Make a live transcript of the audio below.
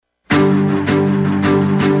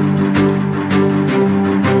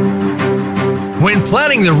When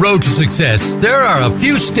planning the road to success, there are a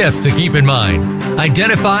few steps to keep in mind.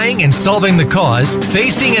 Identifying and solving the cause,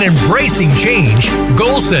 facing and embracing change,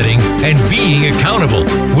 goal setting, and being accountable.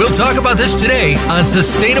 We'll talk about this today on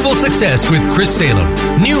Sustainable Success with Chris Salem.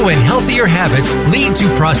 New and healthier habits lead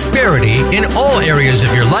to prosperity in all areas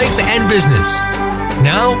of your life and business.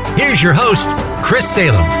 Now, here's your host, Chris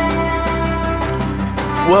Salem.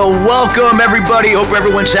 Well, welcome everybody. Hope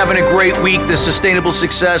everyone's having a great week. The Sustainable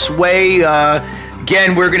Success Way.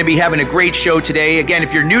 Again, we're going to be having a great show today. Again,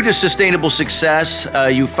 if you're new to Sustainable Success,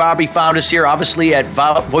 you probably found us here, obviously, at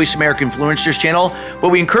Voice America Influencers channel. But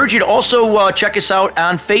we encourage you to also check us out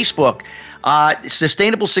on Facebook.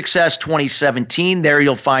 Sustainable Success 2017. There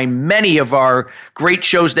you'll find many of our great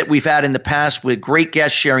shows that we've had in the past with great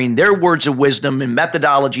guests sharing their words of wisdom and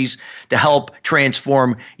methodologies to help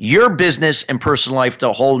transform your business and personal life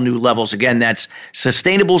to whole new levels. Again, that's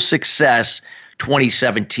Sustainable Success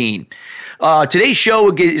 2017. Today's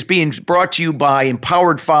show is being brought to you by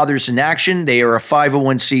Empowered Fathers in Action. They are a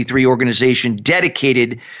 501c3 organization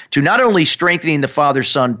dedicated to not only strengthening the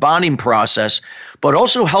father-son bonding process, but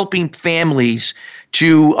also helping families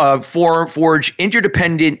to forge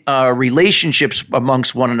interdependent relationships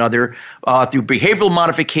amongst one another through behavioral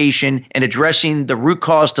modification and addressing the root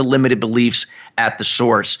cause to limited beliefs at the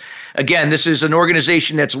source. Again, this is an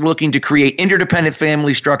organization that's looking to create interdependent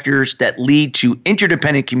family structures that lead to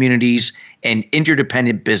interdependent communities and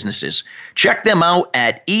interdependent businesses. Check them out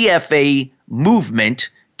at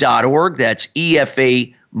efamovement.org. That's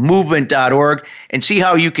efamovement.org, and see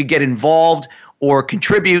how you could get involved or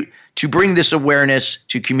contribute to bring this awareness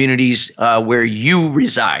to communities where you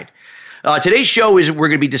reside. Today's show is we're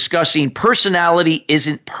going to be discussing personality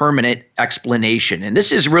isn't permanent explanation. And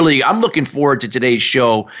this is really, I'm looking forward to today's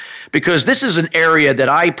show because this is an area that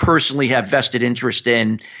I personally have vested interest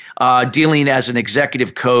in dealing as an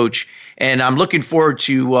executive coach. And I'm looking forward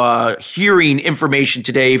to hearing information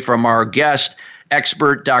today from our guest,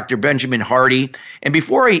 expert, Dr. Benjamin Hardy. And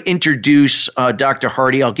before I introduce Dr.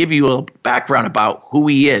 Hardy, I'll give you a background about who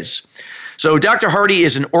he is. So Dr. Hardy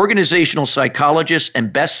is an organizational psychologist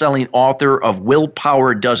and best-selling author of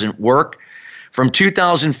Willpower Doesn't Work. From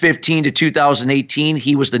 2015 to 2018,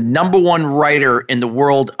 he was the #1 writer in the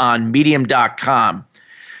world on Medium.com.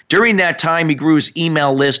 During that time, he grew his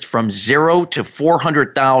email list from 0 to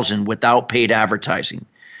 400,000 without paid advertising.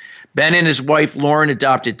 Ben and his wife, Lauren,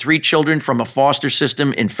 adopted 3 children from a foster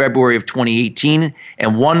system in February of 2018.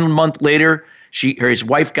 And 1 month later, his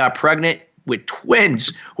wife got pregnant with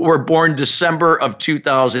twins who were born December of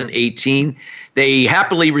 2018. They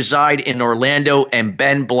happily reside in Orlando, and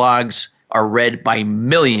Ben blogs are read by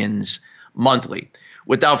millions monthly.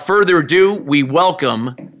 Without further ado, we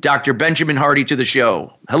welcome Dr. Benjamin Hardy to the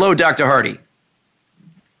show. Hello, Dr. Hardy.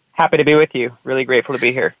 Happy to be with you. Really grateful to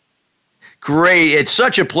be here. Great. It's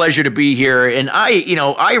such a pleasure to be here. And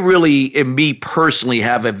I really, and me personally,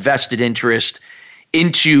 have a vested interest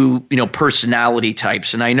into, personality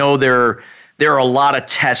types. And I know there are a lot of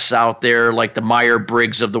tests out there like the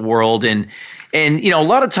Myers-Briggs of the world. And a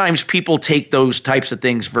lot of times people take those types of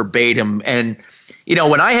things verbatim. And,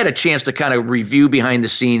 when I had a chance to kind of review behind the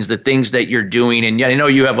scenes, the things that you're doing, and I know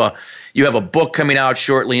you have a book coming out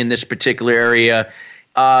shortly in this particular area.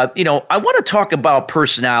 I want to talk about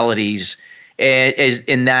personalities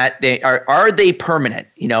in that are they permanent,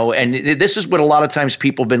 and this is what a lot of times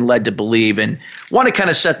people have been led to believe, and want to kind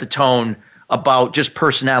of set the tone about just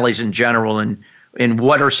personalities in general and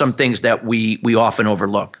what are some things that we often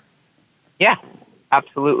overlook. Yeah,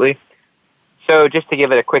 absolutely. So just to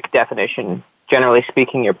give it a quick definition, generally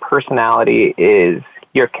speaking, your personality is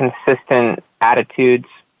your consistent attitudes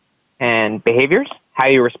and behaviors, how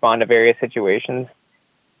you respond to various situations.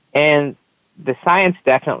 And the science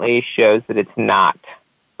definitely shows that it's not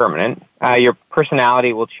permanent. Your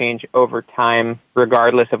personality will change over time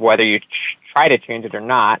regardless of whether you try to change it or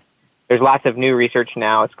not. There's lots of new research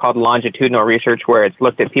now. It's called longitudinal research, where it's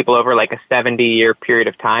looked at people over like a 70-year period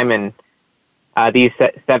of time, and these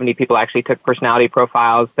 70 people actually took personality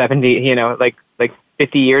profiles like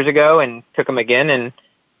 50 years ago and took them again, and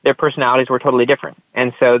their personalities were totally different.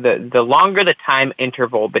 And so the longer the time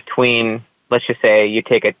interval between, let's just say you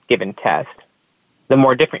take a given test, the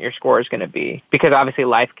more different your score is going to be, because obviously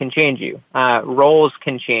life can change you. Roles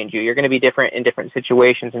can change you. You're going to be different in different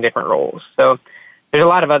situations and different roles. So there's a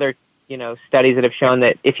lot of other, studies that have shown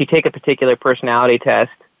that if you take a particular personality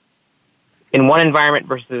test in one environment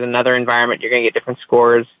versus another environment, you're going to get different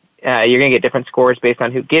scores. You're going to get different scores based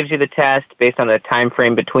on who gives you the test, based on the time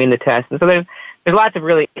frame between the tests. And so there's lots of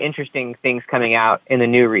really interesting things coming out in the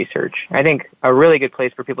new research. I think a really good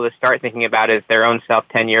place for people to start thinking about is their own self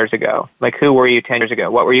 10 years ago. Like, who were you 10 years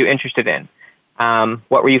ago? What were you interested in?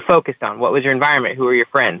 What were you focused on? What was your environment? Who were your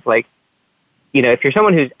friends? Like, if you're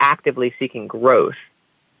someone who's actively seeking growth,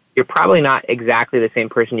 you're probably not exactly the same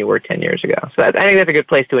person you were 10 years ago. So I think that's a good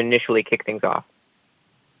place to initially kick things off.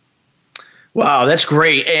 Wow, that's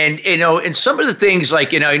great. And and some of the things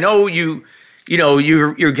like I know you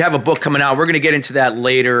have a book coming out. We're going to get into that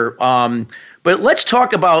later. But let's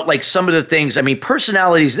talk about like some of the things. I mean,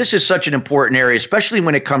 personalities. This is such an important area, especially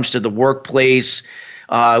when it comes to the workplace,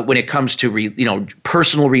 when it comes to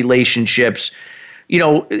personal relationships.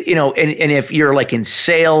 And if you're like in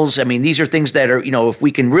sales, I mean, these are things that are if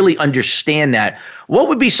we can really understand that, what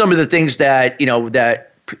would be some of the things that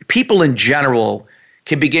that people in general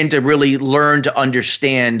can begin to really learn to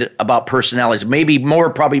understand about personalities, maybe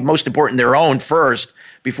probably most important, their own first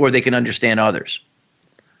before they can understand others?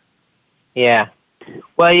 Yeah.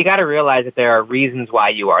 Well, you got to realize that there are reasons why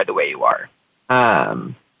you are the way you are.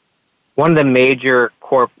 One of the major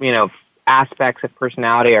core, aspects of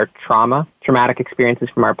personality are traumatic experiences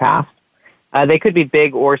from our past. They could be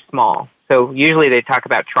big or small. So usually they talk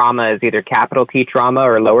about trauma as either capital T trauma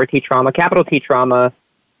or lower T trauma. Capital T trauma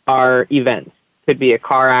are events. Could be a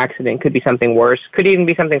car accident, could be something worse, could even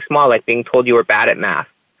be something small like being told you were bad at math.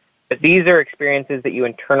 But these are experiences that you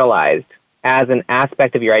internalized as an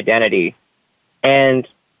aspect of your identity. And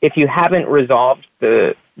if you haven't resolved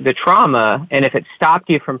the trauma, and if it stopped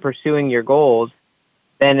you from pursuing your goals,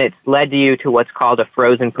 then it's led you to what's called a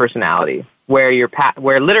frozen personality, where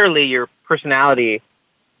literally your personality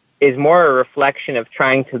is more a reflection of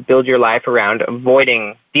trying to build your life around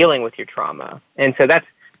avoiding dealing with your trauma. And so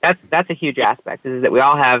that's a huge aspect, is that we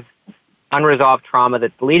all have unresolved trauma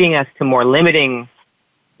that's leading us to more limiting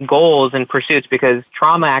goals and pursuits, because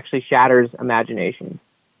trauma actually shatters imagination.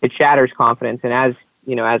 It shatters confidence. And as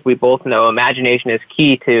we both know, imagination is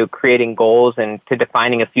key to creating goals and to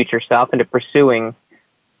defining a future self and to pursuing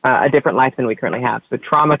a different life than we currently have. So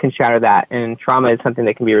trauma can shatter that, and trauma is something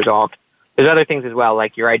that can be resolved. There's other things as well,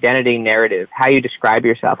 like your identity narrative, how you describe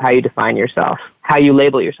yourself, how you define yourself, how you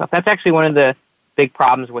label yourself. That's actually one of the big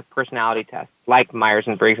problems with personality tests, like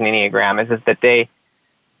Myers-Briggs and Enneagram, is that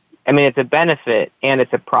it's a benefit and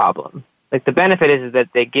it's a problem. Like the benefit is that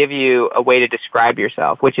they give you a way to describe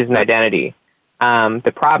yourself, which is an identity.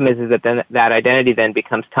 The problem is that then that identity then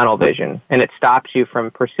becomes tunnel vision, and it stops you from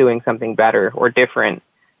pursuing something better or different,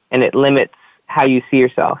 and it limits how you see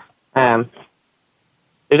yourself. There's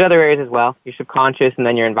other areas as well, your subconscious and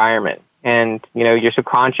then your environment. And, your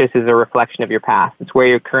subconscious is a reflection of your past. It's where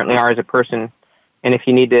you currently are as a person. And if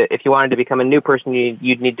you wanted to become a new person,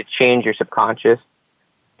 you'd need to change your subconscious.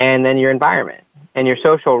 And then your environment and your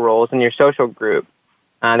social roles and your social group.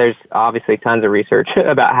 There's obviously tons of research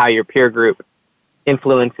about how your peer group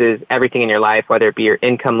influences everything in your life, whether it be your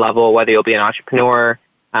income level, whether you'll be an entrepreneur,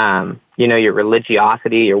 your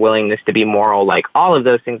religiosity, your willingness to be moral. Like all of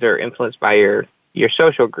those things are influenced by your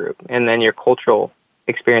social group and then your cultural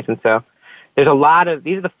experience. And so there's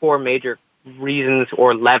these are the four major reasons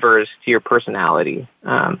or levers to your personality.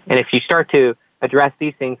 And if you start to address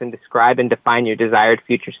these things and describe and define your desired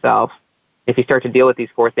future self, if you start to deal with these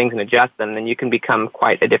four things and adjust them, then you can become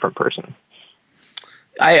quite a different person.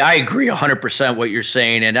 I agree 100% what you're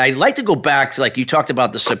saying. And I'd like to go back to, like you talked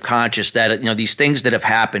about the subconscious, that, these things that have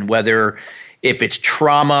happened, whether if it's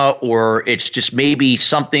trauma or it's just maybe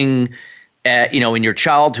something, in your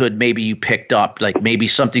childhood, maybe you picked up, like maybe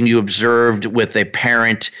something you observed with a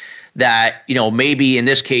parent that, maybe in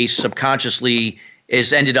this case, subconsciously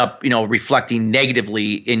is ended up, reflecting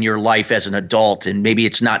negatively in your life as an adult, and maybe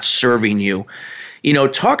it's not serving you.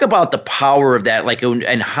 Talk about the power of that, like,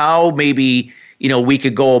 and how maybe, we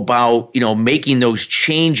could go about, making those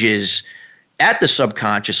changes at the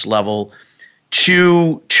subconscious level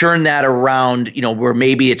to turn that around, where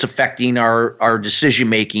maybe it's affecting our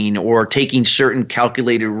decision-making or taking certain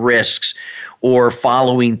calculated risks or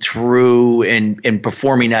following through and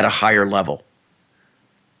performing at a higher level.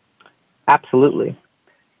 Absolutely.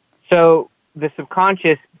 So the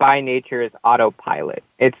subconscious by nature is autopilot.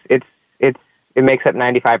 It makes up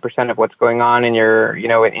 95% of what's going on in your,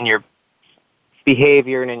 in your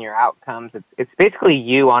behavior and in your outcomes. It's basically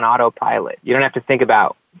you on autopilot. You don't have to think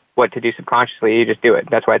about what to do subconsciously. You just do it.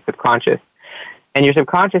 That's why it's subconscious. And your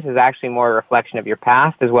subconscious is actually more a reflection of your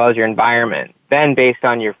past as well as your environment, then based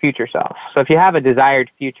on your future self. So if you have a desired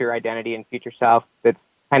future identity and future self that's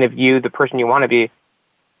kind of you, the person you want to be,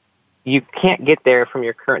 you can't get there from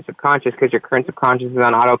your current subconscious because your current subconscious is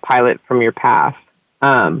on autopilot from your past.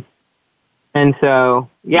 And so,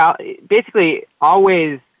 basically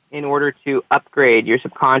always, in order to upgrade your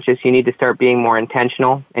subconscious, you need to start being more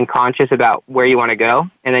intentional and conscious about where you want to go.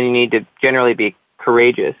 And then you need to generally be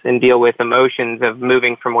courageous and deal with emotions of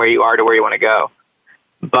moving from where you are to where you want to go.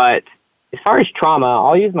 But as far as trauma,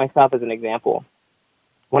 I'll use myself as an example.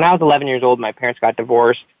 When I was 11 years old, my parents got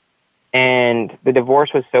divorced, and the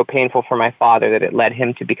divorce was so painful for my father that it led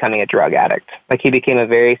him to becoming a drug addict. Like, he became a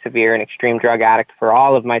very severe and extreme drug addict for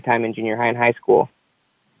all of my time in junior high and high school.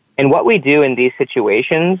 And what we do in these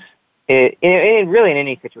situations, really in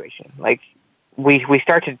any situation, like, we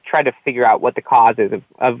start to try to figure out what the cause is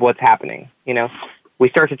of what's happening. You know, we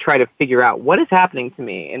start to try to figure out what is happening to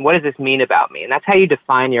me and what does this mean about me. And that's how you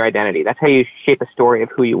define your identity. That's how you shape a story of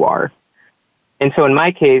who you are. And so in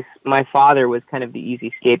my case, my father was kind of the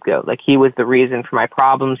easy scapegoat. Like, he was the reason for my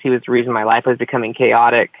problems. He was the reason my life was becoming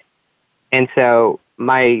chaotic. And so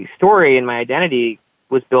my story and my identity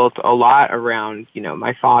was built a lot around, you know,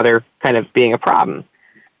 my father kind of being a problem.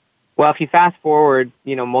 Well, if you fast forward,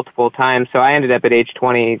 you know, multiple times, so I ended up at age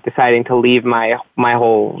 20 deciding to leave my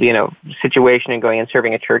whole, you know, situation and going and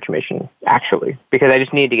serving a church mission, actually, because I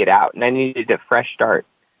just needed to get out and I needed a fresh start.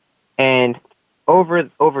 And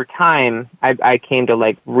over time, I came to,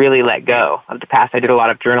 like, really let go of the past. I did a lot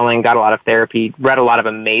of journaling, got a lot of therapy, read a lot of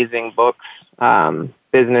amazing books,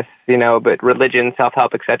 business, you know, but religion,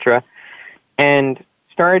 self-help, etc., and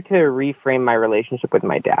started to reframe my relationship with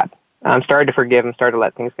my dad. Started to forgive him, started to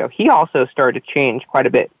let things go. He also started to change quite a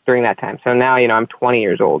bit during that time. So now, you know, I'm 20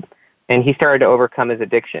 years old, and he started to overcome his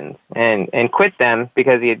addictions and quit them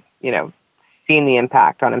because he had, you know, seen the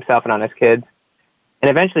impact on himself and on his kids. And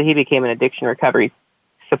eventually he became an addiction recovery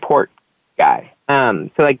support guy. So,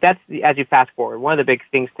 like, that's, as you fast forward, one of the big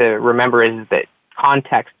things to remember is that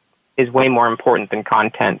context is way more important than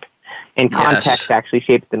content. And context actually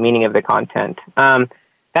shapes the meaning of the content.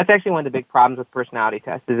 That's actually one of the big problems with personality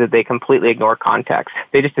tests, is that they completely ignore context.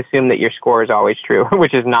 They just assume that your score is always true,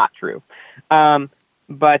 which is not true.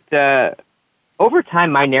 But over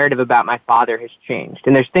time, my narrative about my father has changed,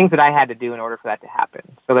 and there's things that I had to do in order for that to happen.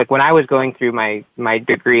 So, like, when I was going through my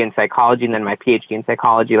degree in psychology and then my PhD in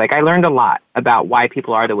psychology, like, I learned a lot about why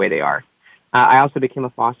people are the way they are. I also became a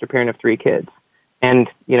foster parent of 3 kids. And,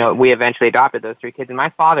 you know, we eventually adopted those 3 kids, and my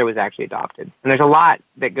father was actually adopted. And there's a lot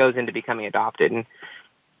that goes into becoming adopted.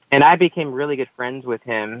 And I became really good friends with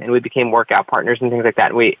him, and we became workout partners and things like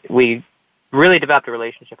that. We really developed a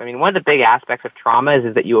relationship. I mean, one of the big aspects of trauma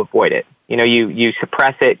is that you avoid it. You know, you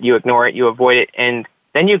suppress it, you ignore it, you avoid it, and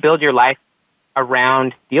then you build your life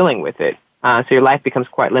around dealing with it. So your life becomes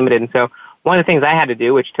quite limited. And so one of the things I had to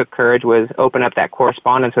do, which took courage, was open up that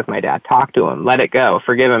correspondence with my dad, talk to him, let it go,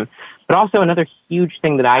 forgive him. But also another huge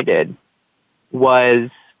thing that I did was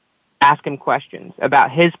ask him questions about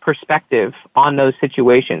his perspective on those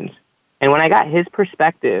situations. And when I got his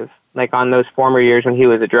perspective, like on those former years when he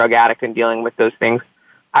was a drug addict and dealing with those things,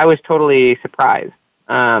 I was totally surprised.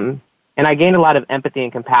 And I gained a lot of empathy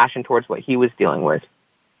and compassion towards what he was dealing with.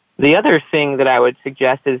 The other thing that I would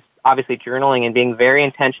suggest is obviously journaling and being very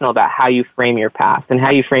intentional about how you frame your past and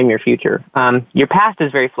how you frame your future. Your past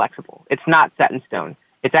is very flexible. It's not set in stone.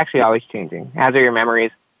 It's actually always changing, as are your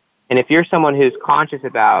memories. And if you're someone who's conscious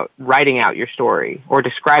about writing out your story or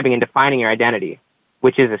describing and defining your identity,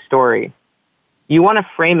 which is a story, you want to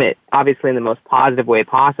frame it, obviously, in the most positive way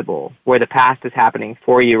possible, where the past is happening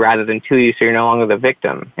for you rather than to you, so you're no longer the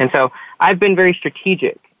victim. And so I've been very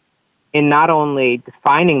strategic in not only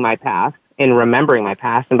defining my past and remembering my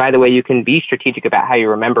past, and by the way, you can be strategic about how you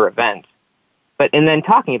remember events, and then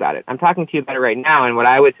talking about it. I'm talking to you about it right now, and what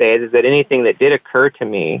I would say is that anything that did occur to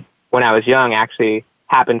me when I was young actually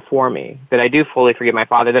happened for me, that I do fully forgive my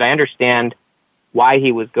father, that I understand why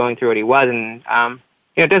he was going through what he was, and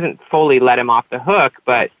it doesn't fully let him off the hook,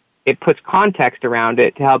 but it puts context around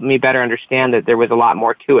it to help me better understand that there was a lot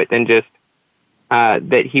more to it than just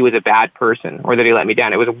that he was a bad person or that he let me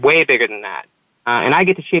down. It was way bigger than that. And I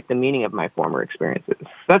get to shape the meaning of my former experiences.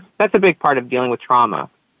 That's a big part of dealing with trauma,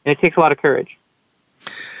 and it takes a lot of courage.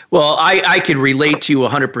 Well, I could relate to you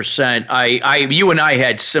 100%. You and I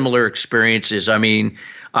had similar experiences. I mean,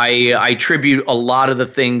 I attribute a lot of the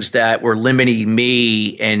things that were limiting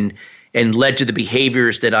me and led to the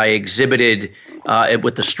behaviors that I exhibited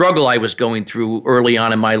with the struggle I was going through early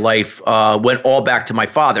on in my life, went all back to my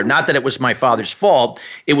father. Not that it was my father's fault,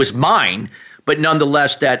 it was mine, but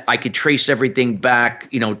nonetheless that I could trace everything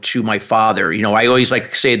back, to my father. I always like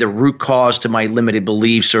to say the root cause to my limited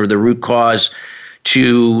beliefs, or the root cause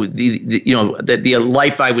to the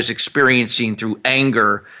life I was experiencing through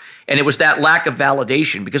anger. And it was that lack of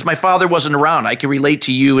validation because my father wasn't around. I can relate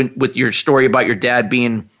to you with your story about your dad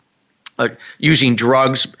being using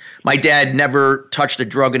drugs. My dad never touched a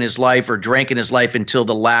drug in his life or drank in his life until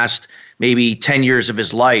the last maybe 10 years of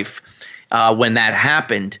his life when that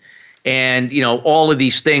happened. And, all of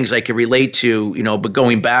these things I could relate to, but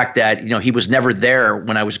going back that, he was never there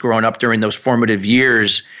when I was growing up during those formative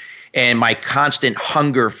years, and my constant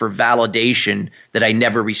hunger for validation that I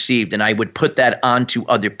never received. And I would put that onto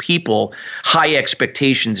other people, high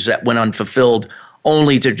expectations that went unfulfilled,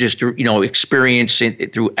 only to just, experience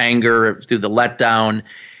it through anger, through the letdown.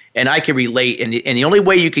 And I can relate. And the only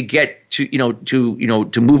way you could get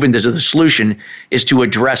to move into the solution is to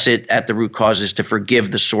address it at the root causes, to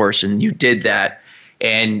forgive the source. And you did that.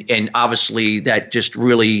 And obviously that just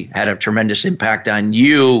really had a tremendous impact on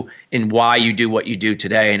you and why you do what you do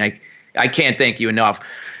today. And I can't thank you enough.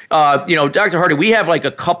 Dr. Hardy, we have like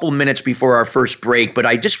a couple minutes before our first break, but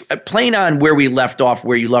I just playing on where you left off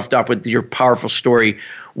with your powerful story.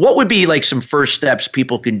 What would be like some first steps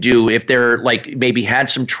people can do if they're like maybe had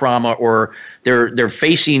some trauma, or they're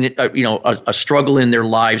facing a struggle in their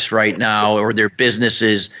lives right now, or their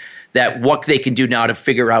businesses, that what they can do now to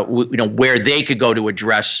figure out where they could go to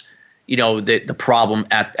address the problem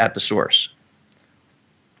at the source?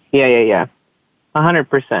 Yeah.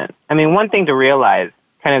 100%. I mean, one thing to realize,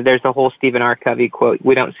 kind of, there's the whole Stephen R. Covey quote,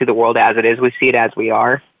 we don't see the world as it is, we see it as we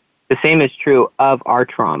are. The same is true of our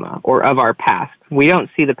trauma or of our past. We don't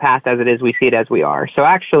see the past as it is, we see it as we are. So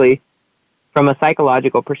actually, from a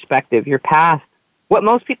psychological perspective, your past, what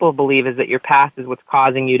most people believe is that your past is what's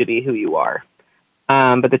causing you to be who you are.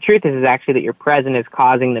 But the truth is actually that your present is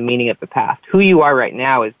causing the meaning of the past. Who you are right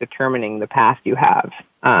now is determining the past you have,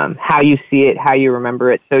 how you see it, how you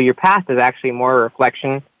remember it. So your past is actually more a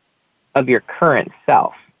reflection of your current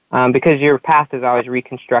self, because your past is always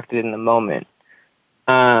reconstructed in the moment.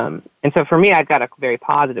 And so for me, I've got a very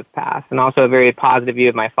positive past, and also a very positive view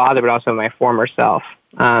of my father, but also my former self,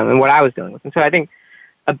 and what I was dealing with. And so I think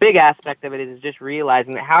a big aspect of it is just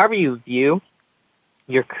realizing that however you view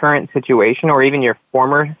your current situation or even your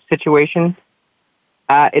former situation,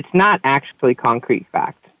 it's not actually concrete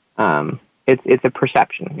fact. It's a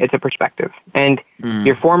perception. It's a perspective. And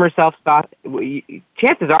your former self thought,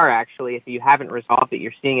 chances are actually, if you haven't resolved it,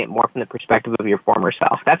 you're seeing it more from the perspective of your former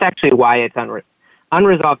self. That's actually why it's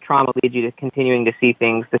unresolved trauma leads you to continuing to see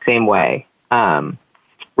things the same way,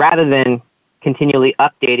 rather than continually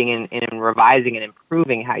updating and revising and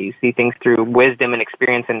improving how you see things through wisdom and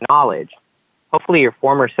experience and knowledge. Hopefully your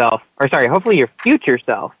hopefully your future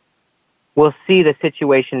self will see the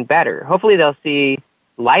situation better. Hopefully they'll see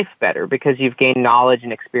life better because you've gained knowledge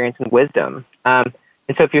and experience and wisdom. And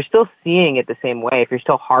so if you're still seeing it the same way, if you're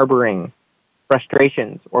still harboring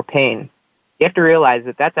frustrations or pain, you have to realize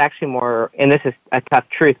that that's actually more, and this is a tough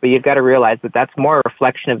truth, but you've got to realize that that's more a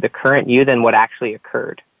reflection of the current you than what actually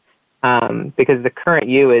occurred. Because the current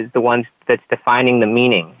you is the one that's defining the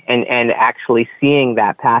meaning and actually seeing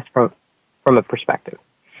that past from a perspective.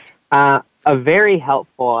 A very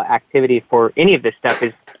helpful activity for any of this stuff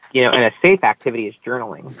is, and a safe activity is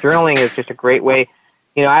journaling. Journaling is just a great way.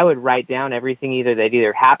 I would write down everything that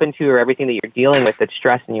either happened to or everything that you're dealing with that's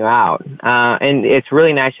stressing you out. And it's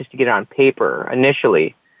really nice just to get it on paper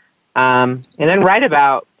initially. And then write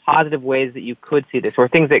about positive ways that you could see this, or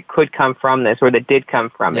things that could come from this, or that did come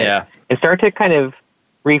from it. And start to kind of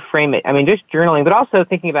reframe it. I mean, just journaling, but also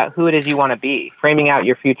thinking about who it is you want to be, framing out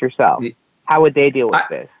your future self. How would they deal with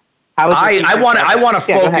this? I want to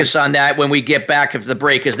focus on that when we get back of the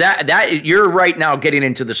break, because that you're right now getting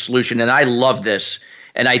into the solution, and I love this.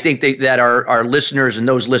 And I think that our listeners and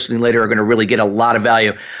those listening later are going to really get a lot of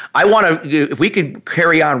value. I want to, if we can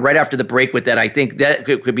carry on right after the break with that, I think that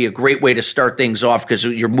could be a great way to start things off, because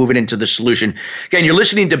you're moving into the solution. Again, you're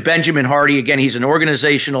listening to Benjamin Hardy. Again, he's an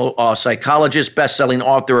organizational psychologist, best-selling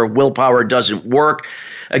author of Willpower Doesn't Work.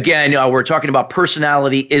 Again, we're talking about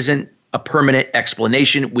personality isn't a permanent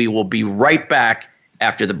explanation. We will be right back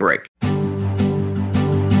after the break.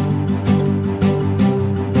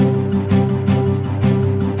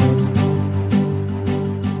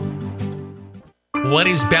 What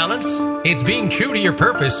is balance? It's being true to your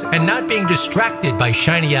purpose and not being distracted by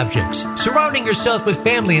shiny objects. Surrounding yourself with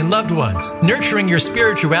family and loved ones. Nurturing your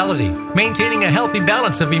spirituality. Maintaining a healthy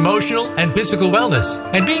balance of emotional and physical wellness.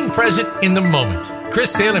 And being present in the moment.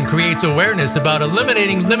 Chris Salem creates awareness about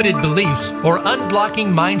eliminating limited beliefs or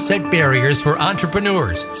unblocking mindset barriers for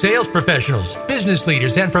entrepreneurs, sales professionals, business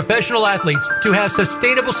leaders, and professional athletes to have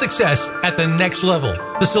sustainable success at the next level.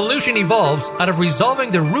 The solution evolves out of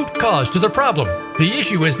resolving the root cause to the problem. The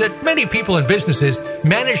issue is that many people and businesses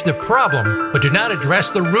manage the problem but do not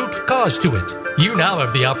address the root cause to it. You now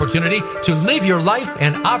have the opportunity to live your life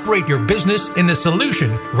and operate your business in the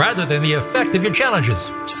solution rather than the effect of your challenges.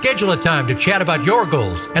 Schedule a time to chat about your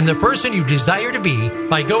goals and the person you desire to be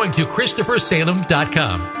by going to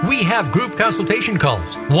ChristopherSalem.com. We have group consultation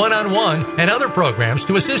calls, one-on-one, and other programs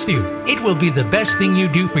to assist you. It will be the best thing you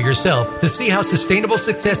do for yourself to see how sustainable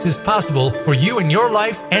success is possible for you in your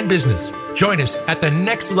life and business. Join us at the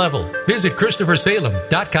next level. Visit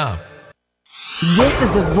ChristopherSalem.com. This is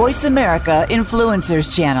the Voice America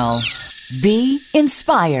Influencers Channel. Be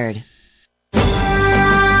inspired.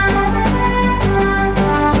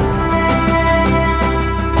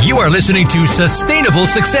 You are listening to Sustainable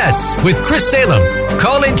Success with Chris Salem.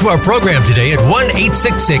 Call into our program today at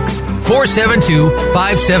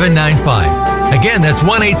 1-866-472-5795. Again, that's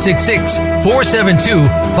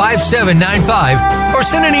 1-866-472-5795. Or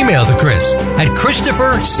send an email to Chris at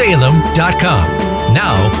ChristopherSalem.com.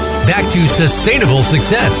 Now, back to Sustainable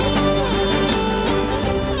Success.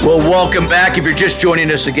 Well, welcome back. If you're just joining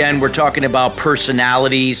us again, we're talking about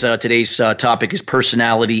personalities. Today's topic is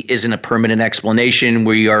personality isn't a permanent explanation.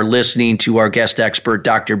 We are listening to our guest expert,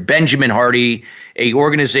 Dr. Benjamin Hardy, a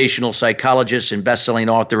organizational psychologist and best-selling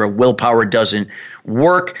author of Willpower Doesn't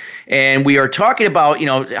Work. And we are talking about,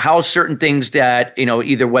 how certain things that,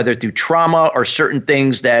 either whether through trauma or certain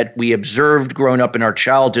things that we observed growing up in our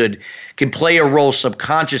childhood can play a role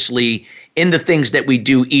subconsciously in the things that we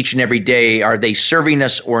do each and every day. Are they serving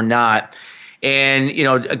us or not? And,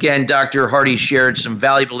 again, Dr. Hardy shared some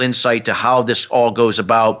valuable insight to how this all goes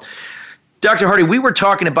about. Dr. Hardy, we were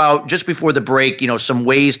talking about just before the break, some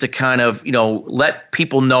ways to kind of, let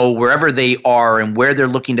people know wherever they are and where they're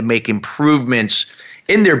looking to make improvements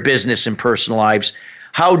in their business and personal lives,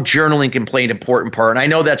 how journaling can play an important part. And I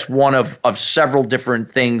know that's one of several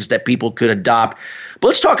different things that people could adopt. But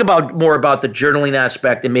let's talk more about the journaling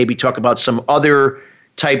aspect and maybe talk about some other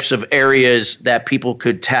types of areas that people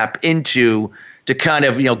could tap into to kind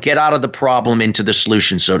of, get out of the problem into the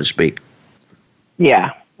solution, so to speak.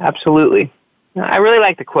 Yeah, absolutely. I really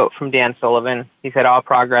like the quote from Dan Sullivan. He said, all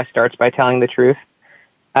progress starts by telling the truth.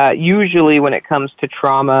 Usually when it comes to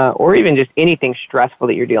trauma or even just anything stressful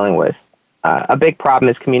that you're dealing with, a big problem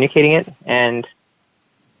is communicating it. And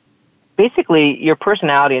basically, your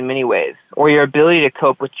personality in many ways, or your ability to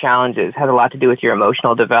cope with challenges, has a lot to do with your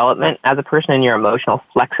emotional development as a person and your emotional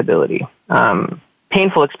flexibility.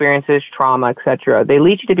 Painful experiences, trauma, etc., they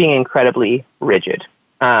lead you to being incredibly rigid.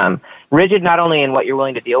 Rigid not only in what you're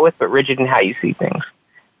willing to deal with, but rigid in how you see things.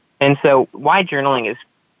 And so why journaling is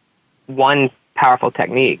one powerful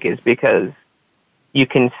technique is because you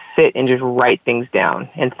can sit and just write things down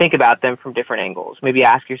and think about them from different angles. Maybe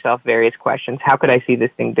ask yourself various questions. How could I see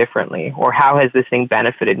this thing differently? Or how has this thing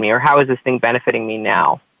benefited me? Or how is this thing benefiting me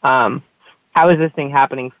now? How is this thing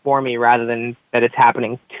happening for me rather than that it's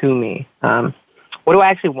happening to me? What do I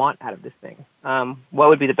actually want out of this thing? What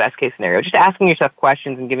would be the best case scenario? Just asking yourself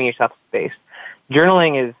questions and giving yourself space.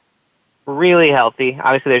 Journaling is really healthy.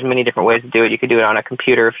 Obviously, there's many different ways to do it. You could do it on a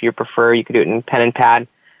computer if you prefer. You could do it in pen and pad.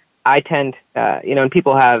 I tend, and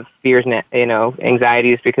people have fears and,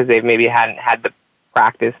 anxieties because they maybe hadn't had the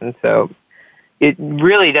practice. And so it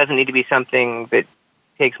really doesn't need to be something that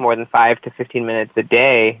takes more than 5 to 15 minutes a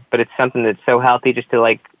day, but it's something that's so healthy just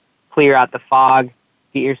to clear out the fog,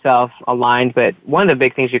 get yourself aligned. But one of the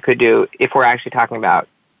big things you could do if we're actually talking about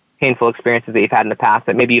painful experiences that you've had in the past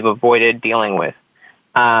that maybe you've avoided dealing with,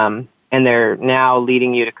 and they're now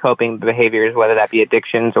leading you to coping behaviors, whether that be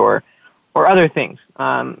addictions or other things.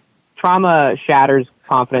 Trauma shatters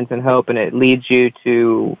confidence and hope, and it leads you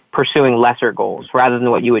to pursuing lesser goals rather than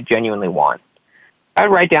what you would genuinely want. I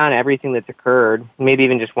would write down everything that's occurred, maybe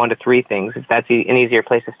even just 1 to 3 things, if that's an easier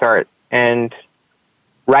place to start, and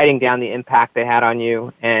writing down the impact they had on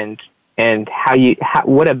you and maybe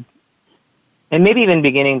even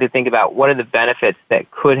beginning to think about what are the benefits that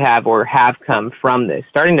could have or have come from this,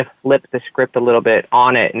 starting to flip the script a little bit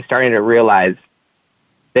on it and starting to realize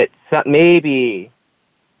that maybe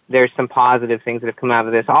there's some positive things that have come out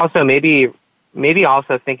of this. Also, maybe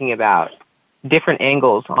also thinking about different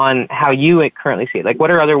angles on how you currently see it.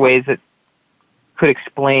 What are other ways that could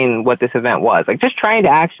explain what this event was? Just trying to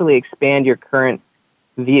actually expand your current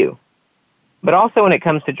view. But also when it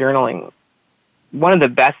comes to journaling, one of the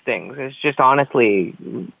best things is just honestly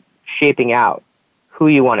shaping out who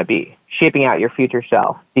you want to be, shaping out your future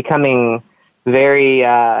self, becoming very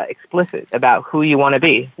explicit about who you want to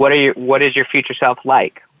be. What is your future self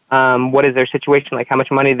like? What is their situation like? How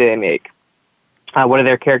much money do they make? What are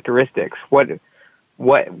their characteristics? What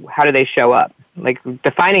how do they show up? Like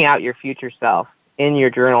defining out your future self in your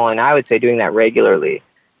journal, and I would say doing that regularly,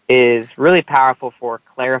 is really powerful for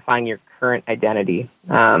clarifying your current identity.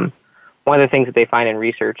 One of the things that they find in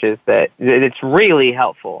research is that it's really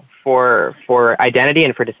helpful for identity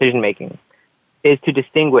and for decision making is to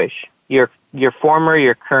distinguish your former,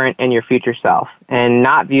 your current, and your future self, and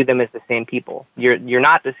not view them as the same people. You're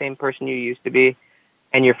not the same person you used to be,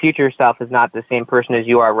 and your future self is not the same person as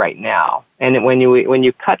you are right now. And when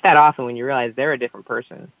you cut that off, and when you realize they're a different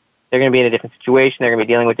person, they're going to be in a different situation, they're going to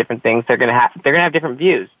be dealing with different things, they're going to have different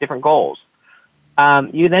views, different goals.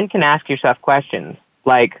 You then can ask yourself questions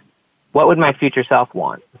like, what would my future self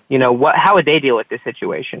want? How would they deal with this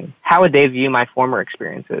situation? How would they view my former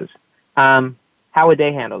experiences? How would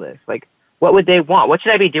they handle this? Like, what would they want? What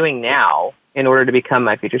should I be doing now in order to become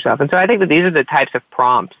my future self? And so I think that these are the types of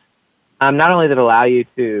prompts, not only that allow you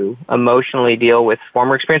to emotionally deal with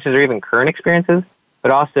former experiences or even current experiences,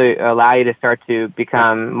 but also allow you to start to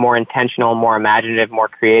become more intentional, more imaginative, more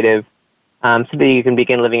creative, so that you can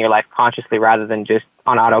begin living your life consciously rather than just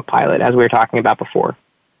on autopilot, as we were talking about before.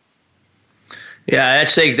 Yeah,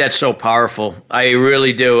 that's so powerful. I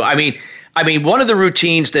really do. I mean, one of the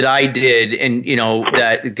routines that I did, and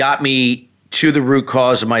that got me to the root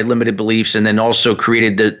cause of my limited beliefs, and then also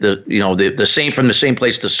created the same from the same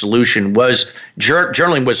place. The solution was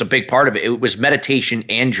journaling was a big part of it. It was meditation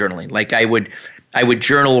and journaling. Like I would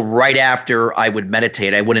journal right after I would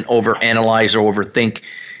meditate. I wouldn't overanalyze or overthink.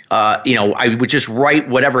 I would just write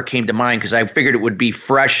whatever came to mind because I figured it would be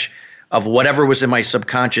fresh of whatever was in my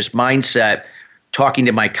subconscious mindset, talking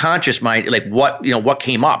to my conscious mind, like what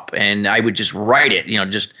came up, and I would just write it,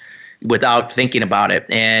 just without thinking about it.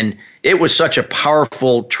 And it was such a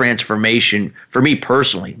powerful transformation for me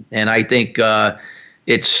personally. And I think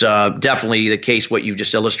it's definitely the case what you've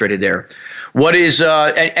just illustrated there. What is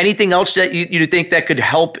anything else that you think that could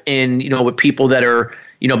help in, with people that are,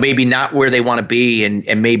 maybe not where they want to be,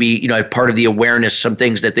 and maybe, part of the awareness, some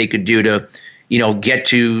things that they could do to, get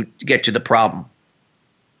to the problem?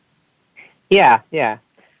 Yeah.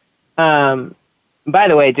 By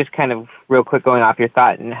the way, just kind of real quick going off your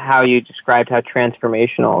thought and how you described how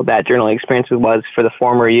transformational that journaling experience was for the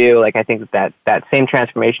former you, like I think that same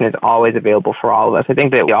transformation is always available for all of us. I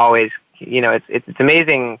think that we always, it's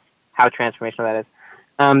amazing how transformational that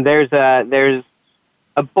is. There's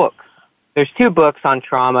a book. There's 2 books on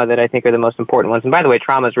trauma that I think are the most important ones. And by the way,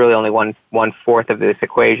 trauma is really only one fourth of this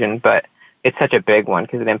equation, but it's such a big one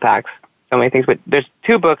because it impacts so many things. But there's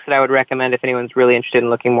 2 books that I would recommend if anyone's really interested in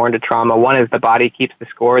looking more into trauma. One is The Body Keeps the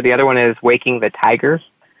Score. The other one is Waking the Tiger.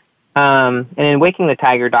 And in Waking the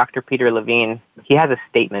Tiger, Dr. Peter Levine, he has a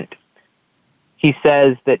statement. He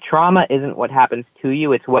says that trauma isn't what happens to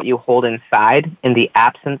you, it's what you hold inside in the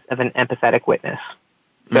absence of an empathetic witness.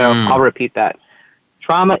 So I'll repeat that.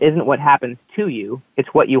 Trauma isn't what happens to you, it's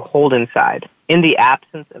what you hold inside in the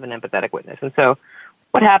absence of an empathetic witness. And so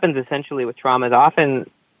what happens essentially with trauma is often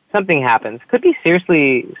something happens. Could be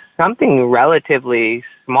seriously something relatively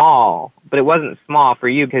small, but it wasn't small for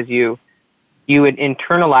you because you had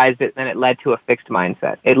internalized it, and it led to a fixed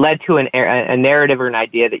mindset. It led to a narrative or an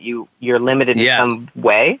idea that you're limited in some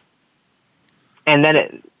way, and then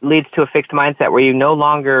it leads to a fixed mindset where you no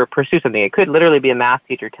longer pursue something. It could literally be a math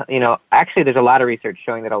teacher. Actually, there's a lot of research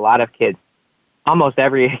showing that a lot of kids, almost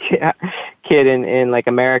every kid in like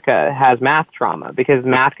America has math trauma because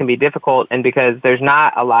math can be difficult, and because there's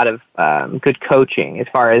not a lot of good coaching as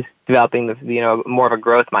far as developing the more of a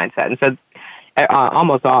growth mindset. And so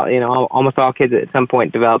almost all kids at some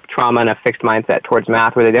point develop trauma and a fixed mindset towards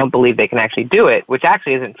math where they don't believe they can actually do it, which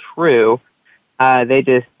actually isn't true. They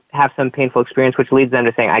just have some painful experience which leads them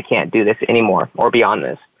to saying, I can't do this anymore or beyond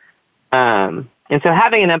this. And so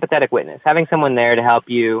having an empathetic witness, having someone there to help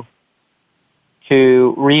you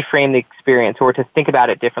to reframe the experience or to think about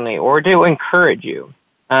it differently or to encourage you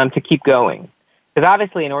to keep going. Because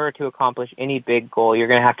obviously in order to accomplish any big goal, you're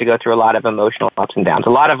going to have to go through a lot of emotional ups and downs, a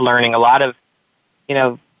lot of learning, a lot of,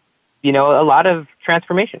 a lot of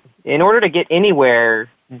transformation. In order to get anywhere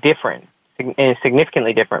different,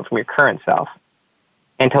 significantly different from your current self,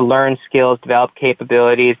 and to learn skills, develop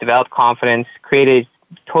capabilities, develop confidence, create a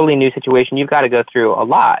totally new situation, you've got to go through a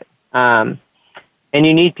lot. And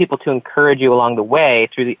you need people to encourage you along the way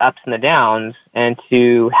through the ups and the downs and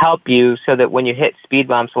to help you so that when you hit speed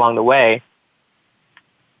bumps along the way,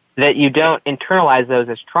 that you don't internalize those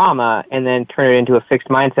as trauma and then turn it into a fixed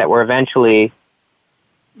mindset where eventually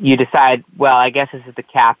you decide, well, I guess this is the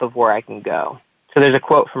cap of where I can go. So there's a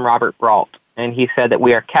quote from Robert Brault, and he said that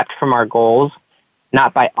we are kept from our goals,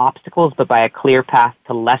 not by obstacles, but by a clear path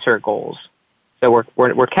to lesser goals. So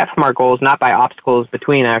we're kept from our goals, not by obstacles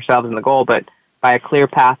between ourselves and the goal, but by a clear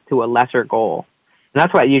path to a lesser goal. And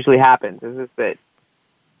that's what usually happens, is that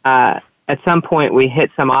at some point we hit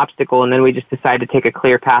some obstacle and then we just decide to take a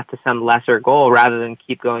clear path to some lesser goal rather than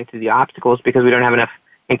keep going through the obstacles because we don't have enough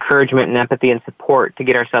encouragement and empathy and support to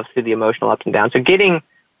get ourselves through the emotional ups and downs. So getting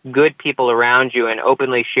good people around you and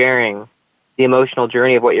openly sharing the emotional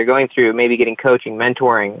journey of what you're going through, maybe getting coaching,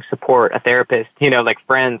 mentoring, support, a therapist, like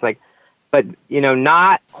friends, but,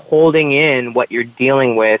 not holding in what you're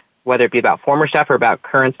dealing with, whether it be about former stuff or about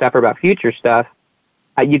current stuff or about future stuff.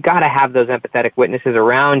 You got to have those empathetic witnesses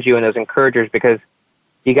around you and those encouragers, because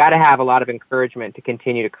you got to have a lot of encouragement to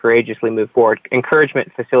continue to courageously move forward.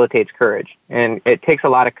 Encouragement facilitates courage, and it takes a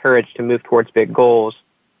lot of courage to move towards big goals.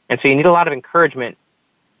 And so you need a lot of encouragement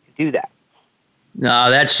to do that.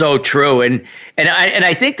 No, that's so true. And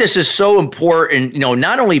I think this is so important,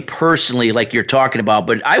 not only personally, like you're talking about,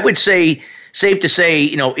 but I would say, safe to say,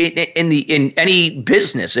 in any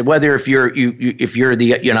business, and whether if you're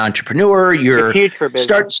an entrepreneur, you're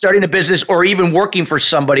starting a business, or even working for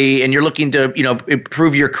somebody and you're looking to,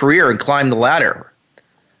 improve your career and climb the ladder.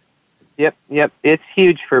 Yep. It's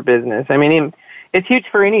huge for business. I mean, it's huge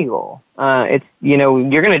for any goal. It's, you're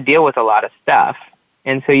going to deal with a lot of stuff.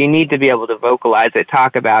 And so you need to be able to vocalize it,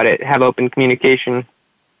 talk about it, have open communication.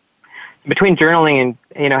 Between journaling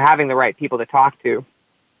and, having the right people to talk to,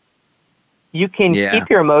 you can keep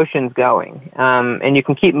your emotions going, and you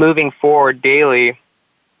can keep moving forward daily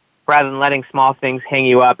rather than letting small things hang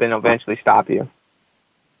you up and eventually stop you.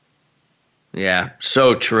 Yeah,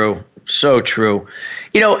 so true. So true.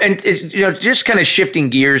 Just kind of shifting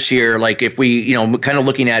gears here, like if we, kind of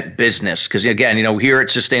looking at business, because again, here at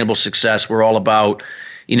Sustainable Success, we're all about,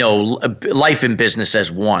 life and business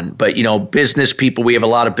as one. But, business people, we have a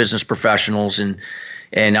lot of business professionals and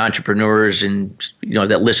entrepreneurs and,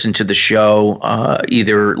 that listen to the show,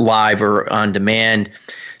 either live or on demand.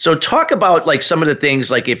 So talk about like some of the things,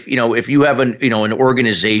 like if you have an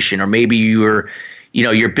organization, or maybe your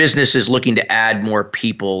business is looking to add more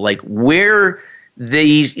people, like where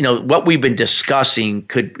these, what we've been discussing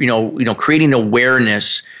could, creating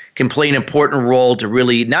awareness can play an important role to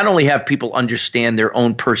really not only have people understand their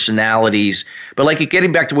own personalities, but like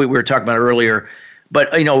getting back to what we were talking about earlier, but,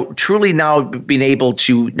 truly now being able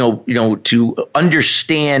to, to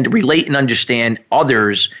understand, relate and understand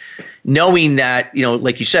others, knowing that,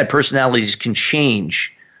 like you said, personalities can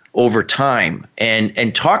change over time,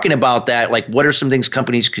 and talking about that, like what are some things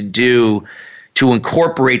companies could do to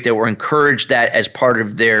incorporate that or encourage that as part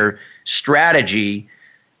of their strategy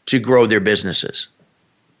to grow their businesses?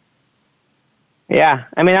 Yeah.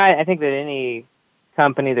 I mean, I think that any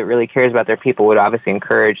company that really cares about their people would obviously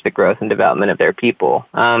encourage the growth and development of their people.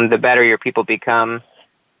 The better your people become,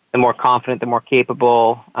 the more confident, the more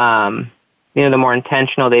capable, the more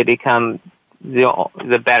intentional they become,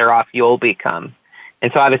 the better off you'll become.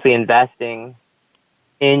 And so obviously investing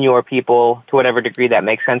in your people to whatever degree that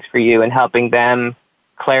makes sense for you, and helping them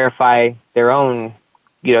clarify their own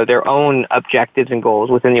objectives and goals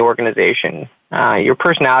within the organization. Your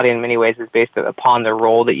personality in many ways is based upon the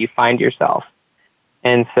role that you find yourself.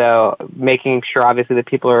 And so making sure obviously that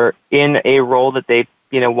people are in a role that they,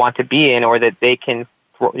 want to be in, or that they can,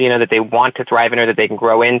 that they want to thrive in, or that they can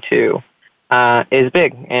grow into, is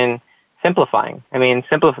big. And simplifying. I mean,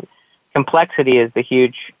 complexity is the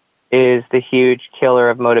huge killer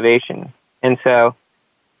of motivation. And so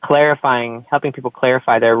helping people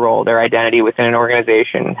clarify their role, their identity within an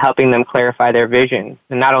organization, helping them clarify their vision,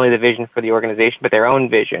 and not only the vision for the organization, but their own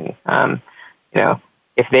vision.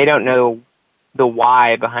 If they don't know the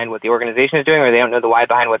why behind what the organization is doing, or they don't know the why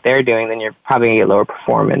behind what they're doing, then you're probably going to get lower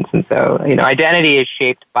performance. And so, identity is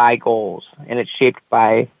shaped by goals, and it's shaped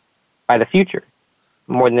by the future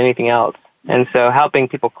more than anything else. And so helping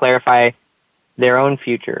people clarify their own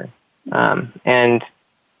future. Those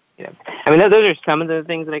are some of the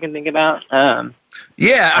things that I can think about. How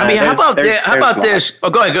about this? Oh,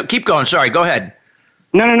 go ahead. Keep going. Sorry. Go ahead.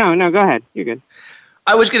 No, go ahead. You're good.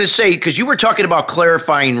 I was going to say, because you were talking about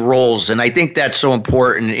clarifying roles, and I think that's so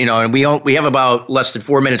important, and we have about less than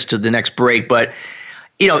 4 minutes to the next break, but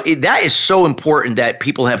that is so important that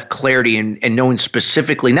people have clarity and knowing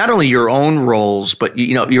specifically not only your own roles, but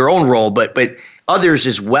your own role, but others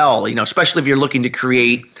as well. Especially if you're looking to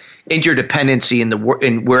create interdependency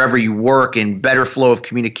in wherever you work, and better flow of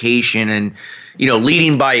communication, and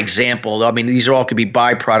leading by example. I mean, these all could be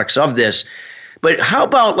byproducts of this. But how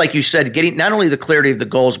about, like you said, getting not only the clarity of the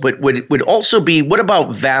goals, but would also be, what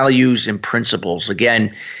about values and principles?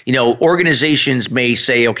 Again, organizations may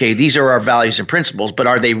say, okay, these are our values and principles, but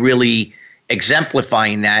are they really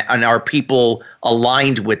exemplifying that? And are people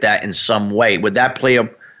aligned with that in some way? Would that play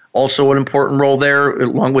also an important role there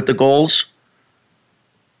along with the goals?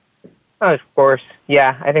 Oh, of course.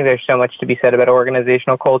 Yeah, I think there's so much to be said about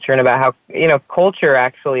organizational culture and about how, culture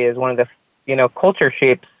actually is one of the, culture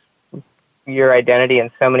shapes your identity in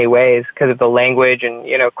so many ways because of the language, and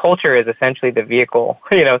culture is essentially the vehicle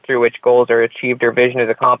through which goals are achieved or vision is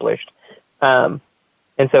accomplished. And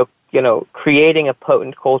so creating a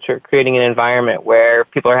potent culture, creating an environment where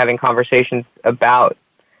people are having conversations about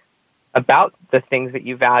the things that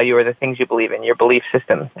you value or the things you believe in, your belief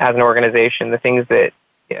system as an organization, the things that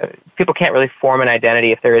people can't really form an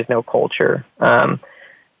identity if there is no culture.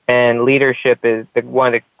 And leadership is one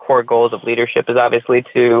of the core goals of leadership is obviously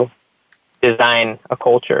to design a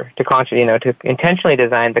culture, to intentionally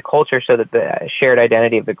design the culture so that the shared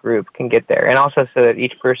identity of the group can get there, and also so that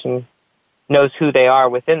each person knows who they are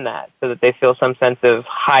within that, so that they feel some sense of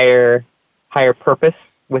higher purpose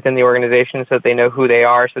within the organization, so that they know who they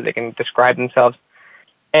are, so they can describe themselves.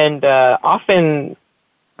 And often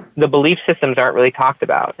the belief systems aren't really talked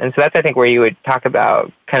about, and so that's, I think, where you would talk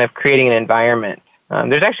about kind of creating an environment.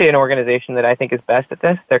 There's actually an organization that I think is best at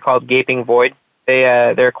this. They're called Gaping Void.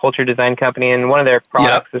 They're a culture design company, and one of their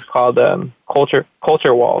products is called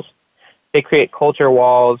culture walls. They create culture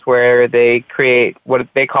walls where they create what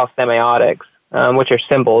they call semiotics, which are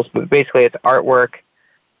symbols, but basically it's artwork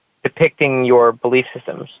depicting your belief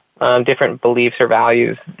systems, different beliefs or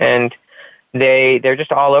values, and they're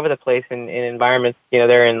just all over the place in environments.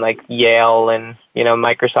 They're in like Yale and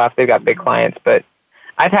Microsoft. They've got big clients, but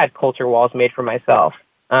I've had culture walls made for myself.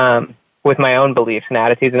 With my own beliefs and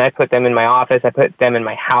attitudes, and I put them in my office. I put them in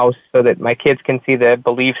my house so that my kids can see the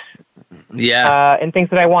beliefs, and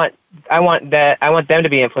things that I want them to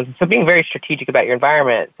be influenced. So being very strategic about your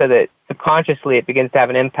environment, so that subconsciously it begins to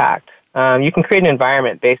have an impact. You can create an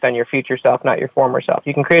environment based on your future self, not your former self.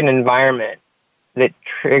 You can create an environment that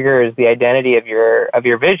triggers the identity of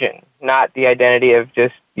your vision, not the identity of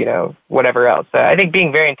just whatever else. I think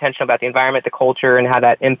being very intentional about the environment, the culture, and how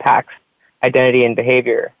that impacts identity and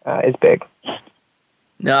behavior is big.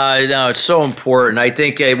 No, it's so important. I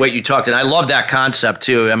think what you talked, and I love that concept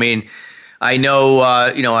too. I mean, I know,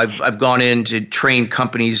 I've gone in to train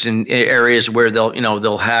companies in areas where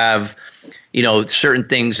they'll have, certain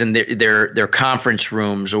things in their conference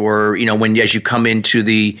rooms, or as you come into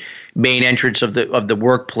the main entrance of the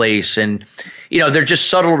workplace, and they're just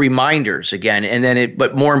subtle reminders again. And then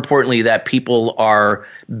but more importantly, that people are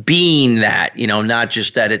being that, not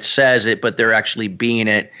just that it says it, but they're actually being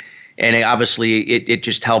it. And obviously it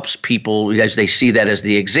just helps people, as they see that as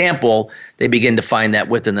the example, they begin to find that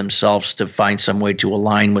within themselves to find some way to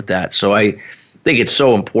align with that. So I think it's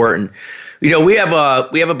so important. We have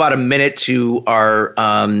about a minute to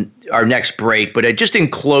our next break, but just in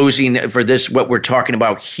closing for this, what we're talking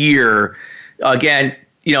about here, again,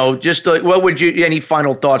 just what would you, any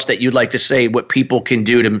final thoughts that you'd like to say, what people can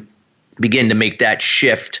do to begin to make that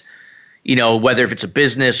shift, whether if it's a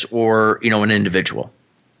business or, an individual?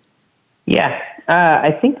 Yeah,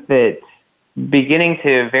 I think that beginning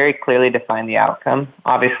to very clearly define the outcome,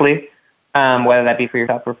 obviously, whether that be for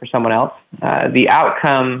yourself or for someone else, the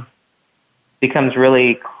outcome becomes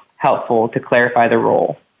really helpful to clarify the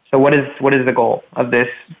role. So what is the goal of this,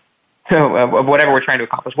 of whatever we're trying to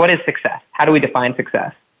accomplish? What is success? How do we define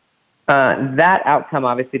success? That outcome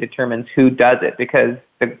obviously determines who does it, because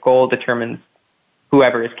the goal determines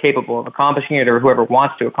whoever is capable of accomplishing it or whoever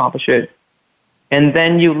wants to accomplish it. And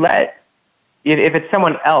then you if it's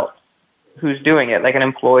someone else who's doing it, like an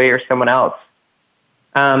employee or someone else,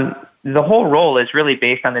 the whole role is really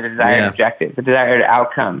based on the desired objective, the desired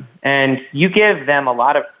outcome. And you give them a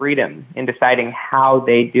lot of freedom in deciding how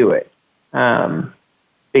they do it,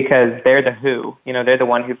 because they're the who. They're the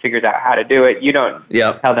one who figures out how to do it. You don't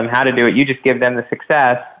tell them how to do it. You just give them the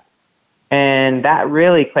success. And that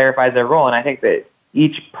really clarifies their role. And I think that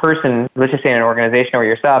each person, let's just say in an organization or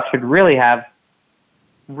yourself, should really have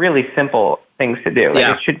really simple things to do.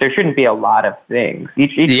 There shouldn't be a lot of things.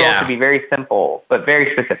 Each role should be very simple, but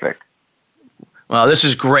very specific. Well, this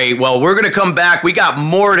is great. Well, we're going to come back. We got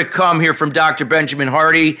more to come here from Dr. Benjamin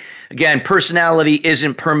Hardy. Again, personality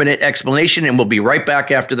isn't permanent explanation, and we'll be right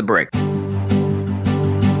back after the break.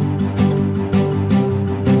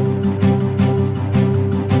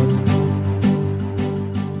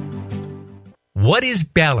 What is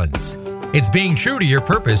balance? It's being true to your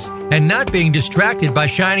purpose and not being distracted by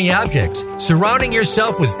shiny objects, surrounding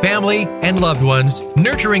yourself with family and loved ones,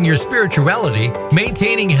 nurturing your spirituality,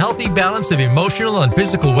 maintaining healthy balance of emotional and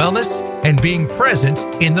physical wellness, and being present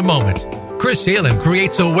in the moment. Chris Salem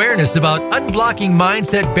creates awareness about unblocking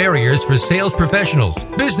mindset barriers for sales professionals,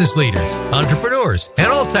 business leaders, entrepreneurs, and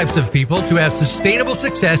all types of people to have sustainable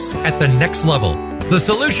success at the next level. The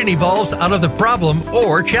solution evolves out of the problem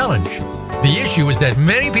or challenge. The issue is that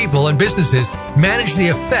many people and businesses manage the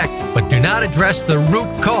effect but do not address the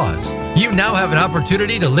root cause. You now have an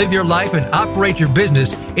opportunity to live your life and operate your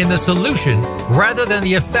business in the solution rather than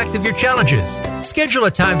the effect of your challenges. Schedule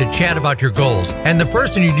a time to chat about your goals and the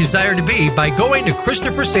person you desire to be by going to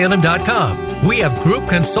ChristopherSalem.com. We have group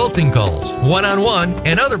consulting calls, one-on-one,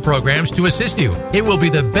 and other programs to assist you. It will be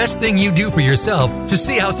the best thing you do for yourself to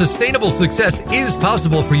see how sustainable success is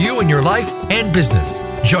possible for you in your life and business.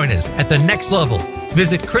 Join us at the next level.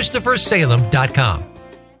 Visit ChristopherSalem.com.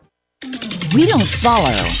 We don't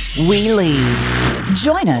follow, we lead.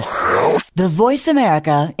 Join us, the Voice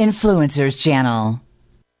America Influencers Channel.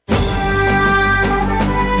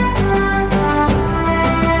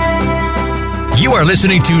 You are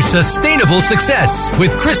listening to Sustainable Success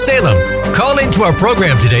with Chris Salem. Call into our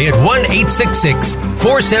program today at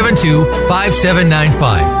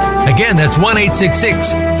 1-866-472-5795. Again, that's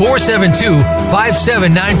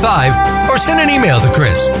 1-866-472-5795. Or send an email to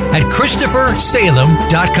Chris at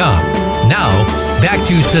ChristopherSalem.com. Now, back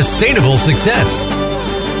to Sustainable Success.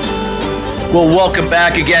 Well, welcome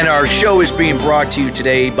back again. Our show is being brought to you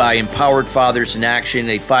today by Empowered Fathers in Action,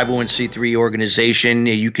 a 501c3 organization.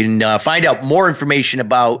 You can find out more information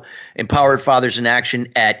about Empowered Fathers in Action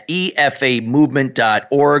at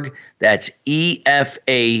efamovement.org. That's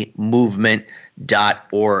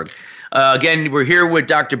efamovement.org. Again, we're here with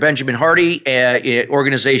Dr. Benjamin Hardy,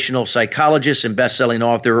 organizational psychologist and best-selling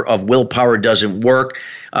author of Willpower Doesn't Work.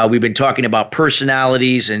 We've been talking about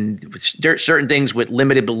personalities and certain things with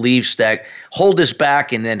limited beliefs that hold us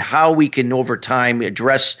back, and then how we can, over time,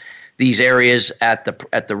 address these areas at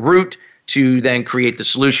the root to then create the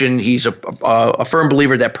solution. He's a firm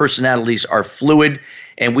believer that personalities are fluid,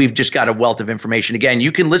 and we've just got a wealth of information. Again,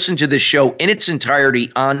 you can listen to this show in its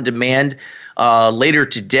entirety on demand later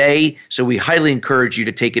today, so we highly encourage you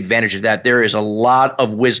to take advantage of that. There is a lot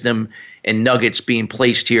of wisdom and nuggets being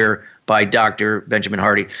placed here by Dr. Benjamin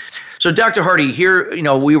Hardy. So, Dr. Hardy, here,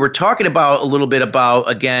 we were talking about a little bit about,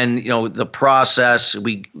 again, the process.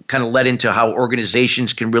 We kind of led into how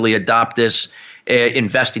organizations can really adopt this,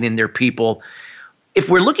 investing in their people. If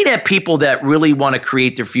we're looking at people that really want to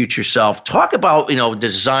create their future self, talk about,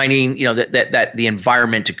 designing, that the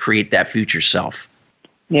environment to create that future self.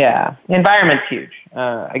 Yeah, environment's huge.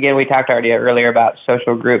 Again, we talked already earlier about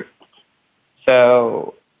social group.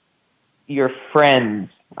 So your friends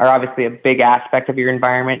are obviously a big aspect of your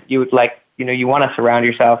environment. You would you want to surround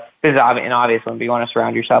yourself. This is an obvious one, but you want to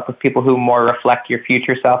surround yourself with people who more reflect your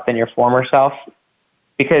future self than your former self.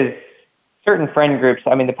 Because certain friend groups,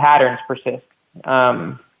 the patterns persist.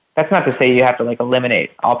 That's not to say you have to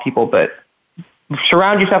eliminate all people, but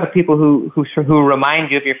surround yourself with people who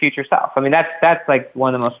remind you of your future self. That's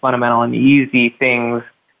one of the most fundamental and easy things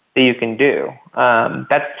that you can do.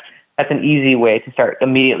 That's an easy way to start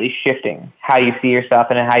immediately shifting how you see yourself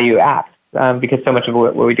and how you act, because so much of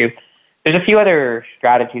what we do. There's a few other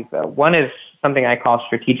strategies, though. One is something I call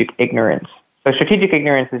strategic ignorance. So strategic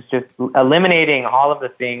ignorance is just eliminating all of the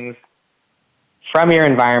things from your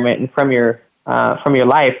environment and from your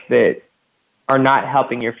life that are not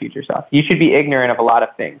helping your future self. You should be ignorant of a lot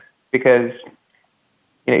of things because,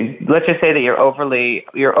 let's just say that you're overly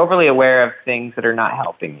aware of things that are not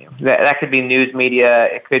helping you. That could be news media,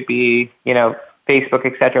 it could be, Facebook,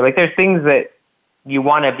 etc. There's things that you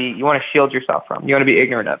want to shield yourself from. You want to be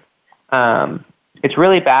ignorant of. It's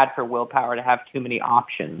really bad for willpower to have too many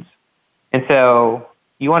options. And so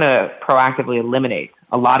you want to proactively eliminate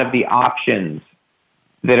a lot of the options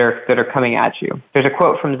that are coming at you. There's a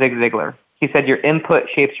quote from Zig Ziglar. He said, your input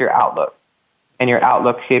shapes your outlook, and your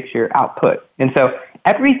outlook shapes your output. And so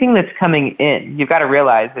everything that's coming in, you've got to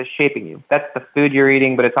realize is shaping you. That's the food you're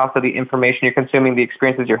eating, but it's also the information you're consuming, the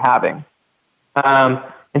experiences you're having. And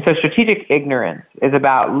so strategic ignorance is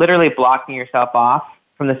about literally blocking yourself off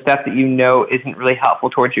from the stuff that isn't really helpful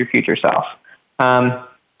towards your future self.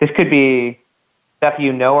 This could be stuff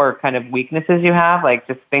are kind of weaknesses you have, like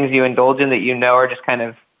just things you indulge in that are just kind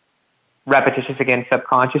of repetitious, again,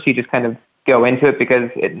 subconscious. You just kind of go into it because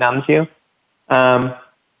it numbs you.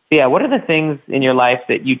 What are the things in your life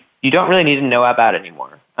that you don't really need to know about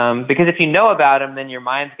anymore? Because if you know about them, then your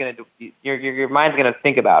mind's gonna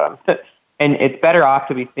think about them, and it's better off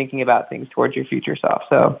to be thinking about things towards your future self.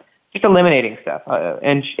 So just eliminating stuff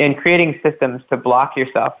and creating systems to block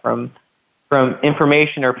yourself from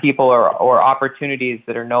information or people or opportunities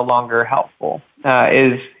that are no longer helpful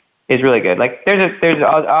is really good.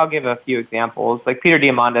 I'll give a few examples. Like Peter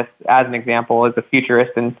Diamandis, as an example, is a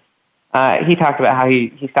futurist, and he talked about how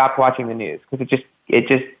he stopped watching the news because it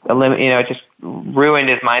just ruined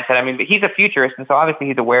his mindset. But he's a futurist, and so obviously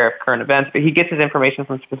he's aware of current events, but he gets his information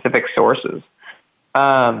from specific sources.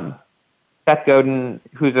 Seth Godin,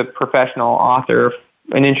 who's a professional author,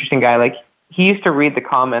 an interesting guy, like he used to read the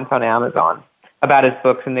comments on Amazon about his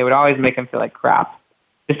books, and they would always make him feel like crap,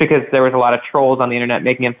 just because there was a lot of trolls on the internet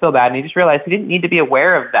making him feel bad. And he just realized he didn't need to be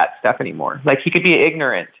aware of that stuff anymore. Like, he could be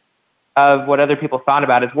ignorant of what other people thought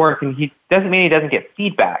about his work, and he doesn't mean he doesn't get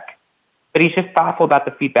feedback, but he's just thoughtful about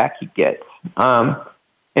the feedback he gets.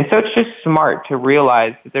 And so it's just smart to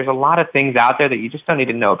realize that there's a lot of things out there that you just don't need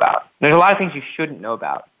to know about. There's a lot of things you shouldn't know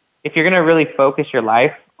about. If you're going to really focus your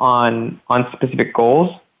life on specific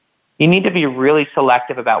goals, you need to be really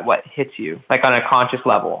selective about what hits you, like on a conscious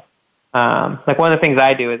level. Like, one of the things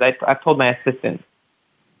I do is I've told my assistant,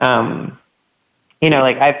 like,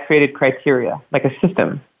 I've created criteria, like a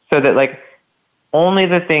system, so that, like, only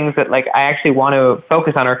the things that, like, I actually want to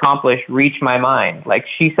focus on or accomplish reach my mind. Like,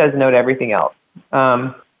 she says no to everything else.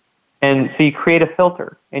 And so you create a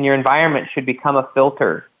filter, and your environment should become a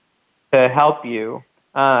filter to help you,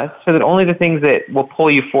 so that only the things that will pull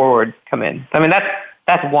you forward come in. I mean,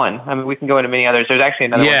 that's one. I mean, we can go into many others. There's actually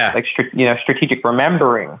another one, like strategic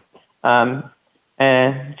remembering.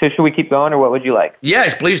 And so should we keep going, or what would you like?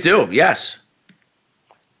 Yes, please do. Yes.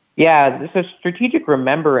 Yeah. So strategic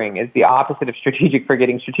remembering is the opposite of strategic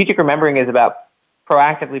forgetting. Strategic remembering is about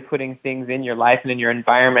proactively putting things in your life and in your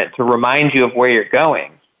environment to remind you of where you're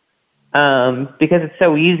going. Because it's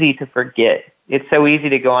so easy to forget. It's so easy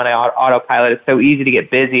to go on autopilot. It's so easy to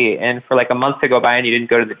get busy, and for like a month to go by and you didn't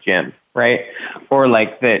go to the gym, right? Or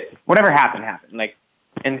like that, whatever happened. Like,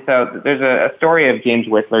 and so there's a story of James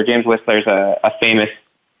Whistler. James Whistler's a famous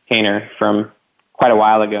painter from quite a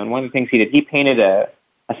while ago, and one of the things he did, he painted a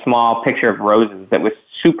small picture of roses that was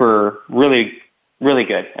really, really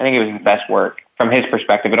good. I think it was his best work from his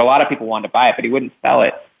perspective, but a lot of people wanted to buy it, but he wouldn't sell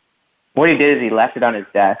it. What he did is he left it on his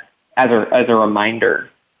desk as a reminder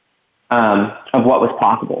of what was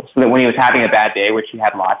possible, so that when he was having a bad day, which he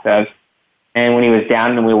had lots of, and when he was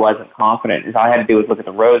down and he wasn't confident, all he had to do was look at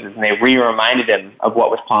the roses, and they reminded him of what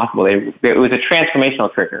was possible. It was a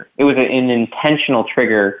transformational trigger. It was an intentional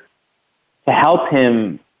trigger to help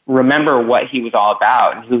him remember what he was all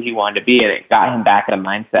about and who he wanted to be, and it got him back in a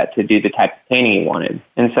mindset to do the type of painting he wanted.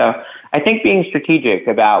 And so I think being strategic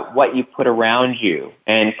about what you put around you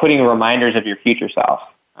and putting reminders of your future self.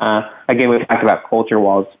 Again, we talked about culture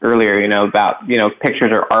walls earlier, about,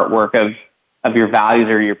 pictures or artwork of your values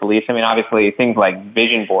or your beliefs. I mean, obviously things like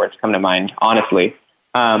vision boards come to mind, honestly.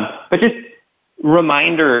 But just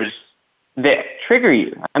reminders that trigger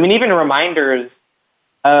you. I mean, even reminders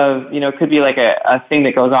of, could be like a thing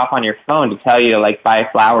that goes off on your phone to tell you to, like, buy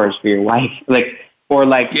flowers for your wife, or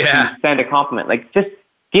send a compliment. Like, just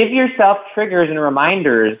give yourself triggers and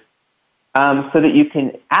reminders so that you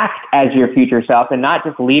can act as your future self and not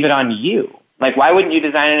just leave it on you. Like, why wouldn't you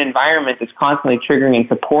design an environment that's constantly triggering and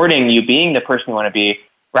supporting you being the person you want to be,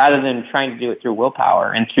 rather than trying to do it through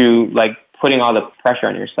willpower and through, like, putting all the pressure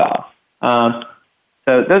on yourself? So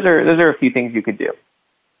those are a few things you could do.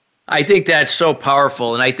 I think that's so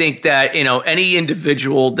powerful. And I think that, any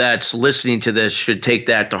individual that's listening to this should take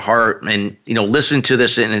that to heart and, listen to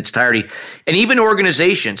this in its entirety. And even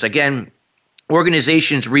organizations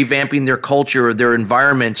revamping their culture or their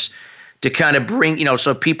environments to kind of bring,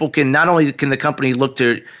 so people can, not only can the company look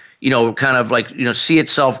to, kind of like, see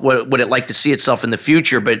itself, what it like to see itself in the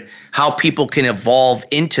future, but how people can evolve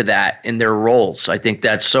into that in their roles. I think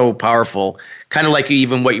that's so powerful. Kind of like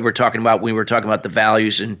even what you were talking about when we were talking about the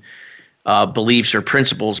values and beliefs or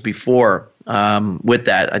principles before with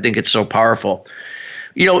that. I think it's so powerful.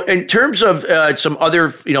 In terms of some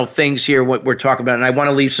other, things here, what we're talking about, and I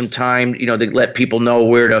want to leave some time, to let people know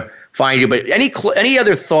where to find you. But any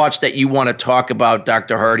other thoughts that you want to talk about,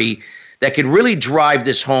 Dr. Hardy, that could really drive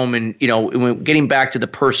this home, and getting back to the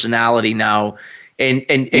personality now, and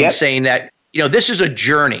yep. saying that this is a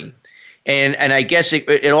journey, and I guess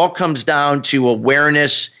it all comes down to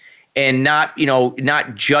awareness and not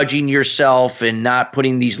judging yourself and not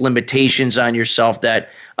putting these limitations on yourself. That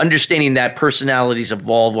understanding that personalities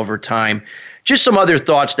evolve over time. Just some other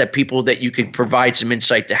thoughts that you could provide some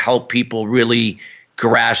insight to help people really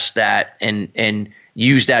grasp that and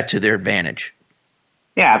use that to their advantage.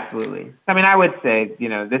 Yeah, absolutely. I mean, I would say,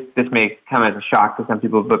 this may come as a shock to some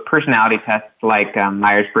people, but personality tests like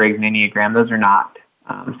Myers-Briggs and Enneagram, those are not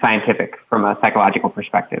scientific from a psychological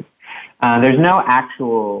perspective. There's no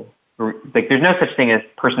there's no such thing as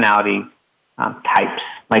personality types.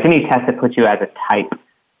 Like, any test that puts you as a type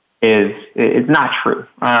is not true.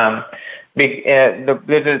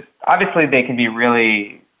 Obviously, they can be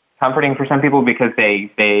really comforting for some people because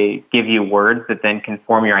they give you words that then can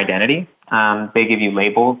form your identity. They give you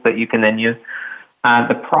labels that you can then use.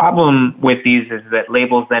 The problem with these is that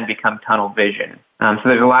labels then become tunnel vision. So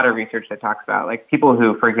there's a lot of research that talks about, like, people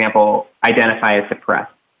who, for example, identify as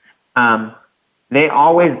depressed. They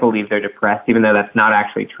always believe they're depressed, even though that's not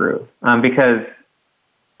actually true, because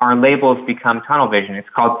our labels become tunnel vision. It's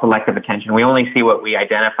called selective attention. We only see what we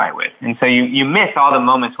identify with. And so you miss all the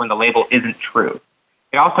moments when the label isn't true.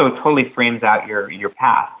 It also totally frames out your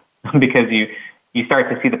past because you start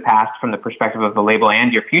to see the past from the perspective of the label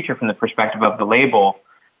and your future from the perspective of the label.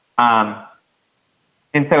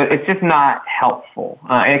 And so it's just not helpful.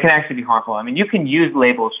 And it can actually be harmful. I mean, you can use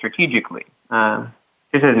labels strategically.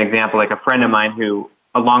 Just as an example, like a friend of mine who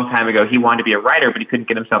a long time ago, he wanted to be a writer, but he couldn't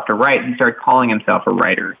get himself to write. He started calling himself a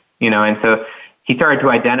writer, and so he started to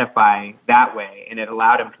identify that way, and it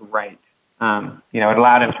allowed him to write. It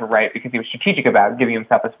allowed him to write because he was strategic about giving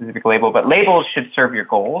himself a specific label. But labels should serve your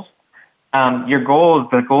goals.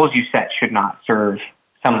 The goals you set should not serve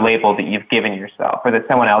some label that you've given yourself or that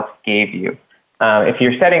someone else gave you. If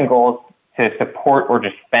you're setting goals to support or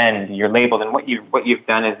defend your label, then what you've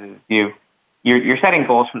done is you're setting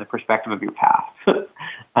goals from the perspective of your past,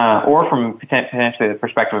 or from potentially the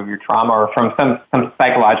perspective of your trauma, or from some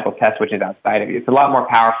psychological test which is outside of you. It's a lot more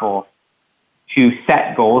powerful to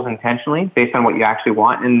set goals intentionally based on what you actually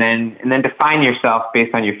want, and then define yourself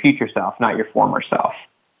based on your future self, not your former self.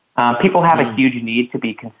 People have a huge need to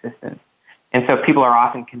be consistent, and so people are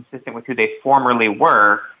often consistent with who they formerly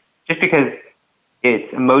were, just because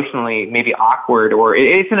it's emotionally maybe awkward, or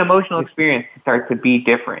it's an emotional experience to start to be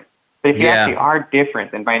different. But if you actually are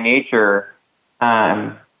different, then by nature,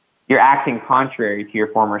 you're acting contrary to your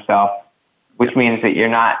former self, which means that you're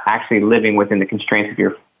not actually living within the constraints of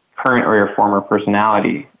your current or your former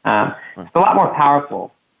personality. It's a lot more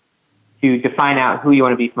powerful to define out who you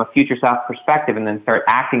want to be from a future self perspective, and then start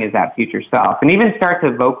acting as that future self, and even start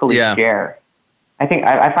to vocally share. I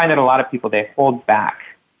find that a lot of people, they hold back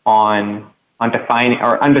on defining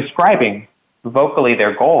or on describing vocally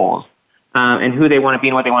their goals. And who they want to be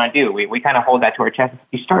and what they want to do. We kind of hold that to our chest. If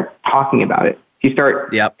you start talking about it, if you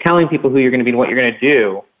start telling people who you're going to be and what you're going to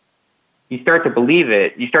do, you start to believe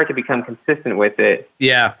it. You start to become consistent with it.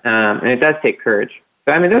 Yeah. And it does take courage.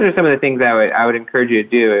 So, I mean, those are some of the things I would encourage you to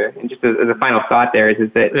do. And just as a final thought there is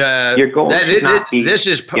that your goal should not be...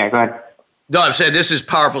 go ahead. No, I'm saying this is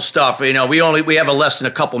powerful stuff. We have less than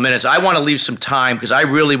a couple minutes. I want to leave some time because I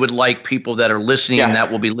really would like people that are listening and that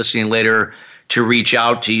will be listening later to reach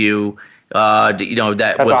out to you.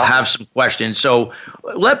 That will have some questions. So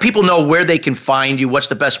let people know where they can find you. What's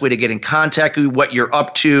the best way to get in contact with you, what you're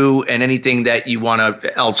up to, and anything that you want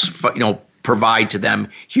to else provide to them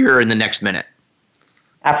here in the next minute.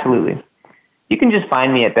 Absolutely. You can just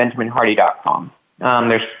find me at benjaminhardy.com.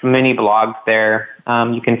 There's many blogs there.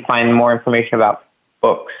 You can find more information about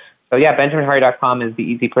books. So benjaminhardy.com is the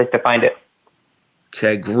easy place to find it.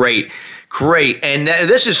 Okay, great. And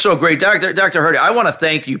this is so great. Dr. Hardy, I want to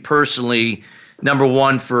thank you personally, number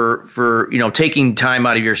one, for taking time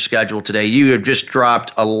out of your schedule today. You have just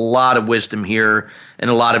dropped a lot of wisdom here and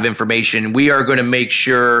a lot of information. We are going to make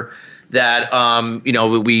sure that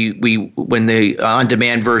we when the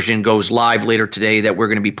on-demand version goes live later today, that we're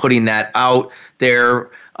going to be putting that out there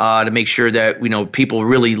to make sure that people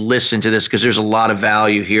really listen to this, because there's a lot of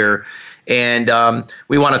value here. And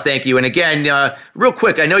we want to thank you. And again, real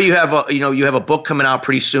quick, I know you have a book coming out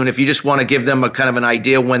pretty soon. If you just want to give them a kind of an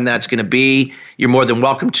idea when that's going to be, you're more than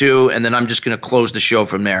welcome to. And then I'm just going to close the show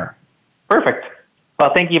from there. Perfect.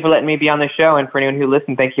 Well, thank you for letting me be on the show. And for anyone who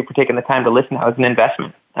listened, thank you for taking the time to listen. That was an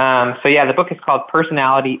investment. The book is called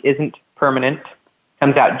Personality Isn't Permanent.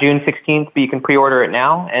 Comes out June 16th, but you can pre-order it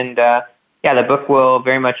now. And the book will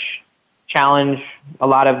very much challenge a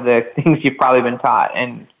lot of the things you've probably been taught,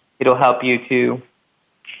 and it'll help you to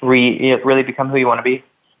really become who you want to be.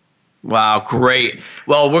 Wow, great.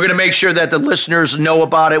 Well, we're going to make sure that the listeners know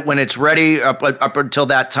about it when it's ready, up until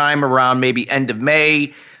that time, around maybe end of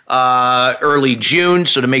May, early June,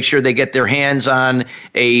 so to make sure they get their hands on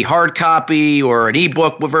a hard copy or an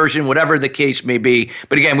ebook version, whatever the case may be.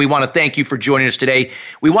 But again, we want to thank you for joining us today.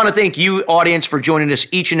 We want to thank you, audience, for joining us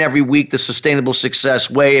each and every week, The Sustainable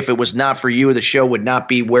Success Way. If it was not for you, the show would not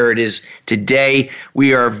be where it is today.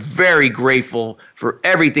 We are very grateful for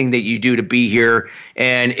everything that you do to be here,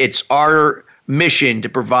 and it's our mission to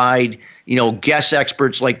provide, guest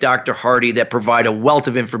experts like Dr. Hardy that provide a wealth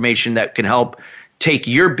of information that can help take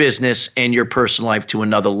your business and your personal life to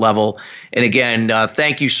another level. And again,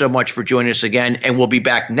 thank you so much for joining us again. And we'll be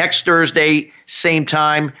back next Thursday, same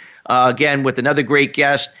time, again, with another great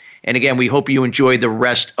guest. And again, we hope you enjoy the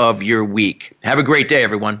rest of your week. Have a great day,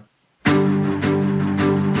 everyone.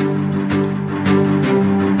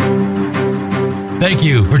 Thank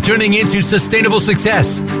you for tuning in to Sustainable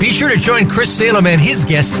Success. Be sure to join Chris Salem and his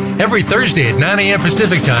guests every Thursday at 9 a.m.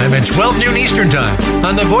 Pacific Time and 12 noon Eastern Time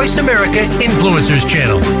on the Voice America Influencers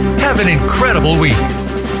Channel. Have an incredible week.